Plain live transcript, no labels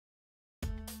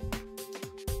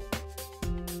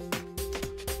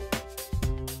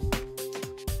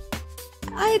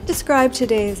I describe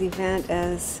today's event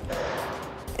as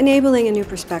enabling a new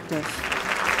perspective.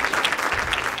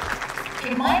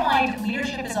 In my mind,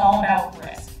 leadership is all about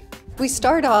risk. We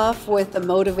start off with a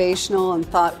motivational and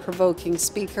thought-provoking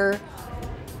speaker,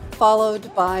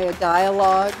 followed by a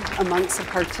dialogue amongst the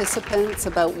participants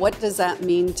about what does that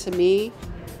mean to me.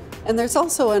 And there's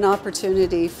also an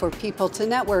opportunity for people to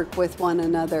network with one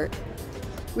another.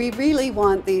 We really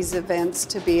want these events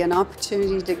to be an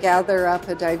opportunity to gather up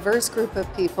a diverse group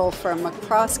of people from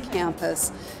across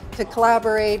campus to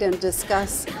collaborate and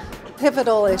discuss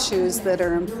pivotal issues that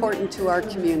are important to our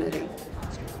community.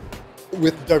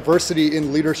 With diversity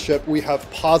in leadership, we have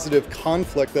positive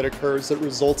conflict that occurs that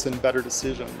results in better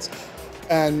decisions.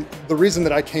 And the reason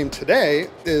that I came today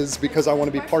is because I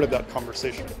want to be part of that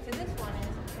conversation.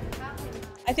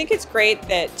 I think it's great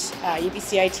that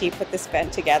UBC IT put this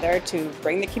event together to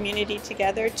bring the community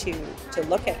together to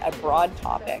look at a broad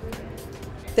topic.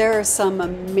 There are some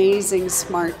amazing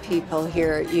smart people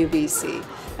here at UBC,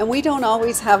 and we don't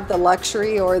always have the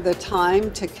luxury or the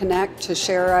time to connect, to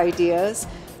share ideas.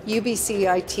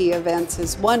 UBC IT events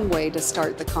is one way to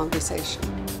start the conversation.